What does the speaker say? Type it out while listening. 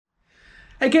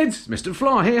Hey kids, Mr.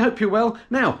 Fly here, hope you're well.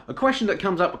 Now, a question that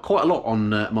comes up quite a lot on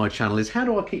my channel is how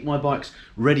do I keep my bikes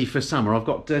ready for summer? I've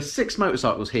got 6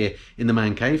 motorcycles here in the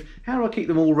man cave. How do I keep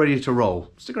them all ready to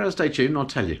roll? Stick around, stay tuned, and I'll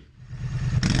tell you.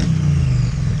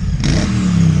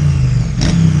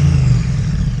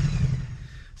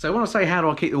 So when I say how do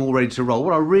I keep them all ready to roll,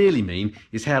 what I really mean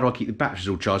is how do I keep the batteries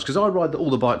all charged? Because I ride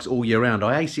all the bikes all year round.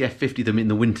 I ACF 50 them in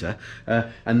the winter,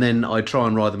 and then I try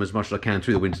and ride them as much as I can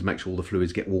through the winter to make sure all the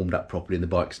fluids get warmed up properly and the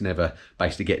bikes never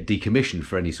basically get decommissioned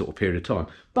for any sort of period of time.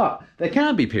 But there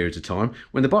can be periods of time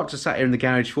when the bikes are sat here in the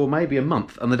garage for maybe a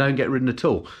month and they don't get ridden at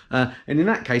all. And in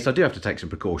that case, I do have to take some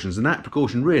precautions, and that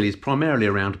precaution really is primarily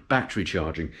around battery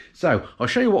charging. So I'll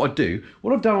show you what I do.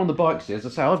 What I've done on the bikes is,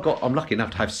 as I say, I'm lucky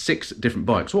enough to have 6 different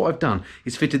bikes. What I've done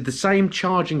is fitted the same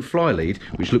charging fly lead,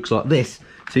 which looks like this,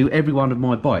 to every one of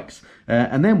my bikes.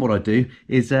 And then what I do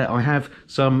is I have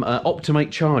some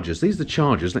Optimate chargers. These are the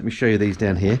chargers. Let me show you these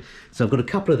down here. So I've got a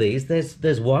couple of these.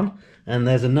 There's one and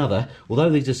there's another. Although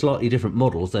these are slightly different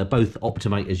models, they're both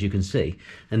Optimate, as you can see.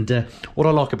 And what I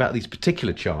like about these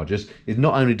particular chargers is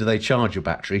not only do they charge your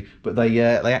battery, but they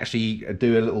actually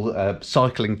do a little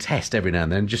cycling test every now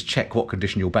and then, just check what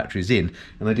condition your battery's in,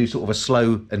 and they do sort of a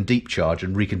slow and deep charge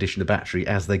and recondition the battery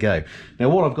as they go. Now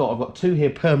what I've got 2 here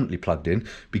permanently plugged in,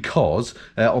 because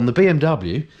on the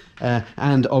BMW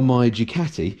and on my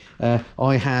Ducati,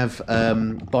 I have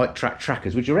bike track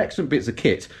trackers, which are excellent bits of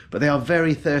kit, but they are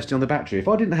very thirsty on the battery. If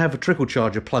I didn't have a trickle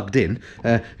charger plugged in,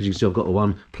 as you can see I've got the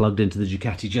one plugged into the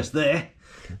Ducati just there,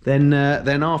 then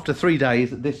after 3 days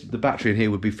the battery in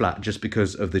here would be flat just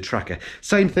because of the tracker.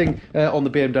 Same thing on the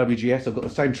BMW GS. I've got the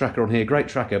same tracker on here, great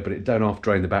tracker, but it don't half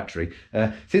drain the battery.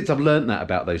 Since I've learned that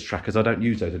about those trackers, I don't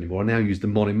use those anymore. I now use the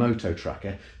Monimoto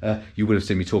tracker. You will have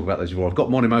seen me talk about those before. I've got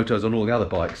Monimotos on all the other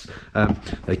bikes.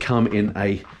 They come in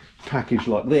a package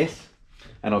like this,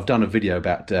 and I've done a video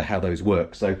about how those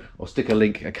work, so I'll stick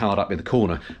a card up in the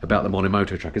corner about the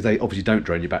Monimoto trackers. They obviously don't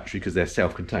drain your battery because they're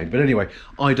self-contained, but anyway,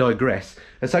 I digress.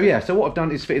 So yeah, so what I've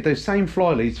done is fitted those same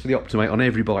fly leads for the Optimate on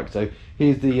every bike. So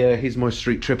here's my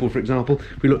Street Triple, for example.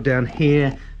 If we look down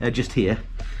here, just here,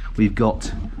 we've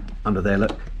got under there,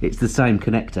 look, it's the same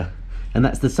connector. And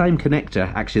that's the same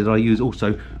connector actually that I use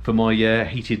also for my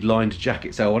heated lined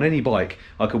jacket. So on any bike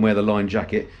I can wear the lined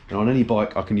jacket, and on any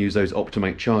bike I can use those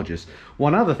Optimate chargers.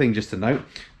 One other thing just to note,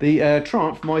 the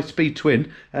Triumph, my Speed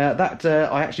Twin,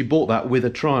 I actually bought that with a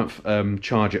Triumph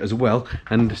charger as well,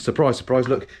 and surprise surprise,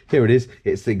 look, here it is.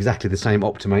 It's exactly the same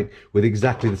Optimate with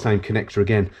exactly the same connector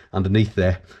again underneath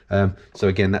there. So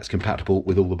again, that's compatible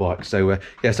with all the bikes. So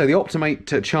yeah, so the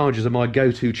Optimate chargers are my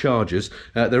go-to chargers.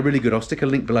 They're really good. I'll stick a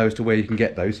link below as to where you can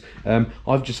get those.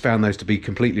 I've just found those to be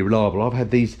completely reliable. I've had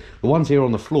the ones here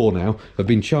on the floor now have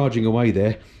been charging away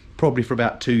there probably for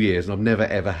about 2 years, and I've never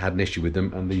ever had an issue with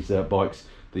them. And these bikes,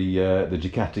 the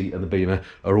Ducati and the Beamer,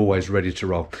 are always ready to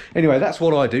roll. Anyway, that's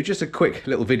what I do. Just a quick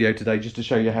little video today just to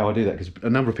show you how I do that, because a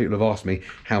number of people have asked me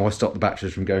how I stop the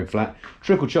batteries from going flat.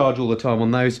 Trickle charge all the time on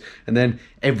those, and then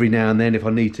every now and then if I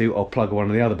need to, I'll plug one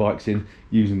of the other bikes in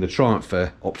using the Triumph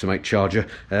Optimate charger,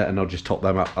 and I'll just top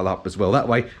them up as well. That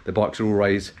way the bikes are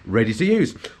always ready to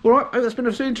use. All right, hope that's been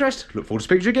of some interest. Look forward to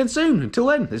speaking to you again soon. Until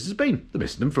then, this has been the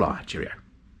Mr. Fly. Cheerio.